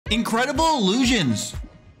Incredible illusions.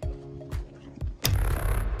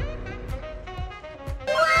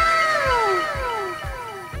 Wow.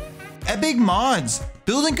 Epic mods.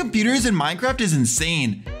 Building computers in Minecraft is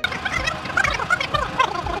insane.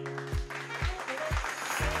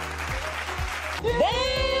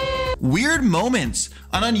 Weird moments.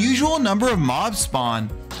 An unusual number of mobs spawn.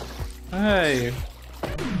 Hey.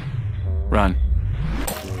 Run.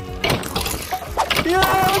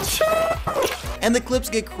 And the clips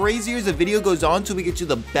get crazier as the video goes on till we get to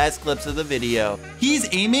the best clips of the video. He's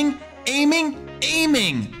aiming, aiming,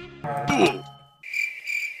 aiming.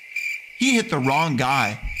 He hit the wrong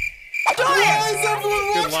guy.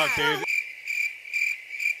 Good luck, dude.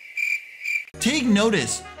 Take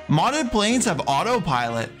notice, modded planes have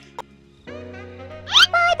autopilot.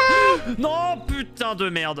 Non, putain de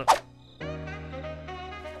merde.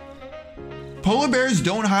 Polar bears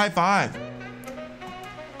don't high five.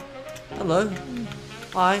 Hello.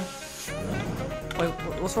 Hi. Wait,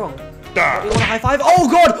 what's wrong? You want a high five? Oh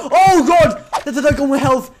god! Oh god! That did not go with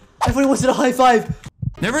health. Everybody wanted a high five.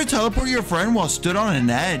 Never teleport your friend while stood on an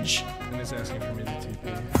edge. And it's asking for me to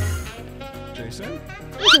TP. Jason?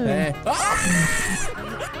 Hey.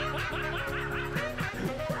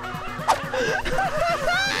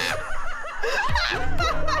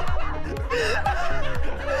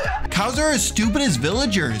 Cows are as stupid as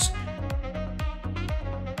villagers.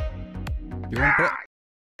 You want to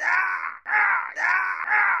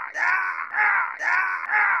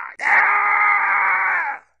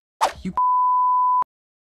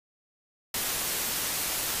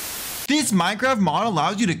This Minecraft mod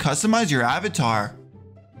allows you to customize your avatar.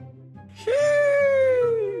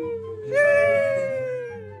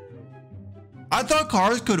 I thought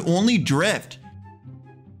cars could only drift.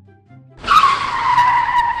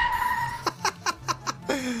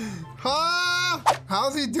 Huh?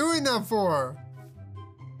 How's he doing that for?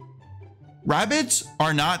 Rabbits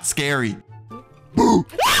are not scary.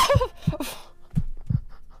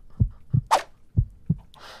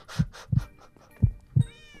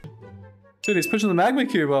 Dude, he's pushing the magma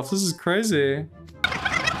cube off. This is crazy.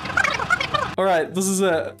 Alright, this is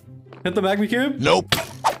it. Hit the magma cube? Nope.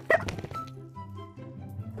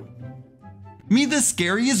 Meet the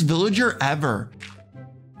scariest villager ever.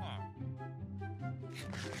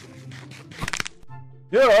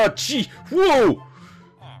 Yeah, gee, whoa!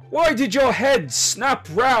 Why did your head snap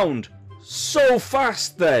round so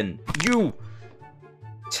fast then? You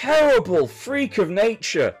terrible freak of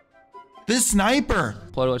nature. The sniper.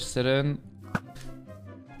 ¿Puedo hacer?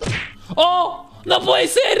 ¡Oh! ¡No puede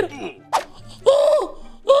ser! ¡Oh!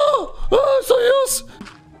 ¡Oh! ¡Oh! ¡Soy Dios!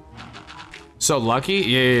 So lucky?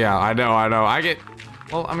 Yeah, I know. I get,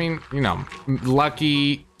 well, I mean, you know,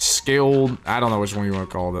 lucky, skilled, I don't know which one you want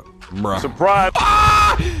to call it. Bruh. Surprise!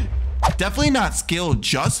 Ah! Definitely not skilled,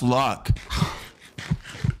 just luck.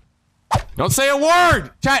 Don't say a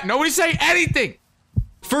word! Chat, nobody say anything!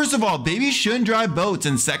 First of all, babies shouldn't drive boats,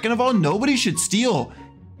 and second of all, nobody should steal.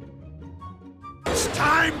 It's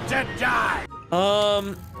time to die!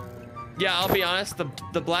 Yeah, I'll be honest.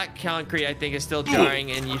 The black concrete I think is still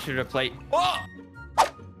jarring, and you should replace. Oh!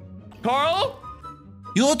 Carl?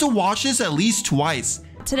 You'll have to wash this at least twice.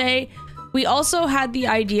 Today, we also had the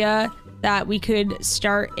idea that we could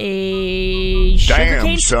start a sugarcane.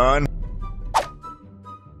 Damn, son.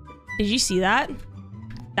 Did you see that?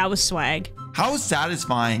 That was swag. How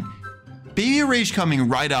satisfying. Baby rage coming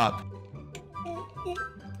right up.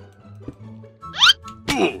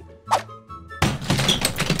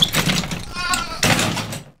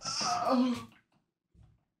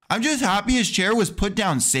 I'm just happy his chair was put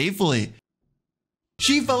down safely.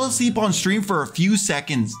 She fell asleep on stream for a few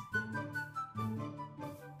seconds.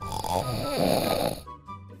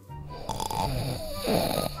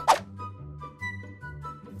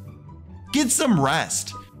 Get some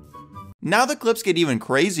rest. Now the clips get even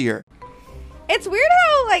crazier. It's weird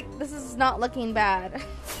how, like, this is not looking bad.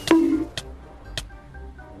 Okay,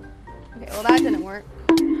 well that didn't work.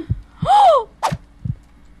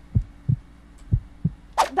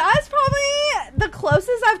 That's probably the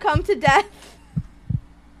closest I've come to death.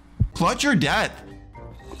 Clutch your death.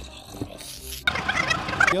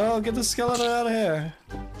 Yo, get the skeleton out of here.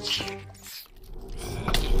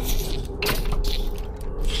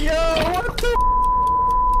 Yo, what the?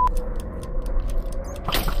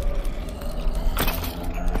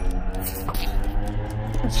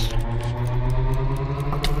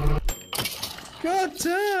 God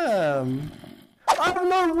damn! I have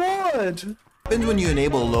no wood! Happens when you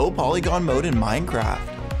enable low polygon mode in Minecraft.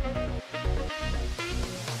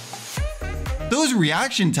 Those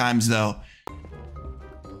reaction times though.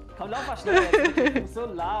 Komm, lauf mal schnell. Du bist so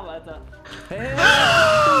lahm, Alter. Hey.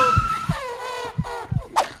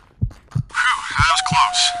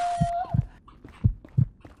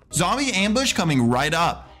 Zombie ambush coming right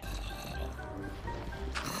up.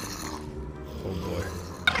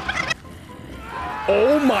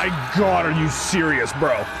 Oh my god, are you serious,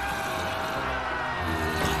 bro?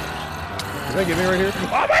 Did they get me right here?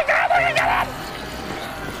 Oh my god, let me get it!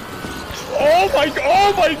 Oh my god,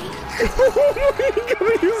 oh my god,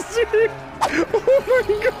 are you serious? Oh my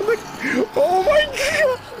god, oh my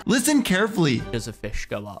god! Listen carefully. Does a fish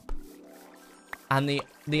go up? And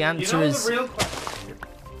the answer You know is... the real question?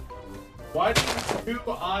 Why do you have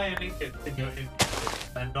 2 iron ingots in your inventory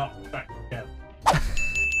and not stacked together?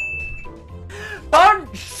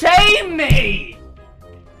 Don't shame me!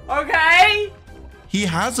 Okay? He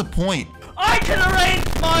has a point. I can arrange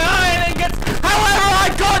my iron ingots however I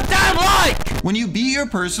goddamn like! When you beat your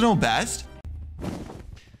personal best,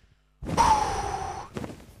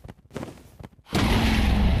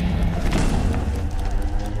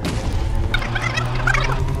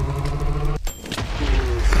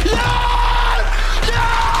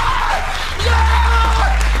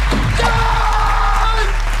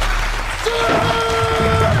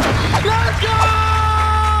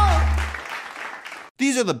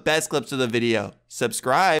 these are the best clips of the video.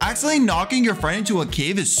 Subscribe. Accidentally knocking your friend into a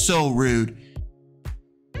cave is so rude.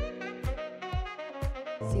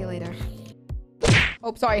 See you later.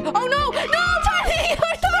 Oh, sorry. Oh no! No, Tiny!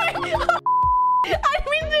 I'm sorry! Oh, I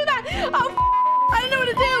didn't mean to do that! Oh, I don't know what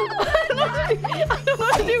to do! I don't know what to do! I don't know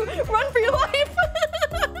what to do! Run for your life!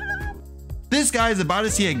 This guy is about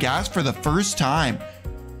to see a gas for the first time.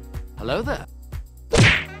 Hello there.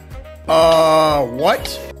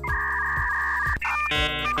 What?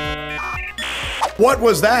 What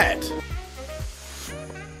was that?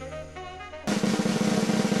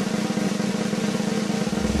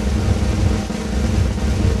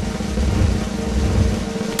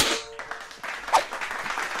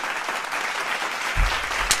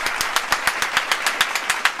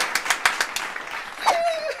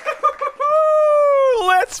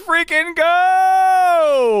 Let's freaking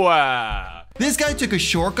go! This guy took a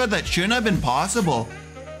shortcut that shouldn't have been possible.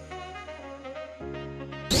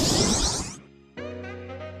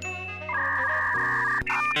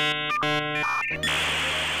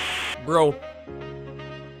 Bro.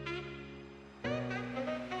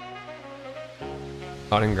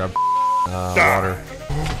 I didn't grab water.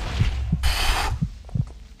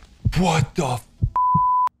 What the f?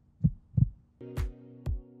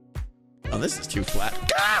 Oh, this is too flat.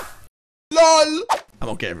 Ah! LOL! I'm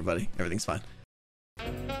okay, everybody. Everything's fine.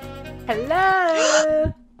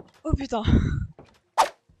 Hello! Oh putain.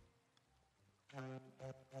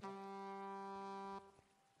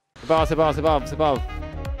 C'est bon.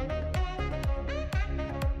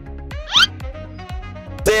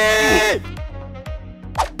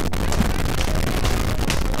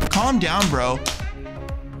 Calm down, bro.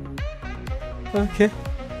 Okay.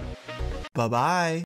 Bye-bye.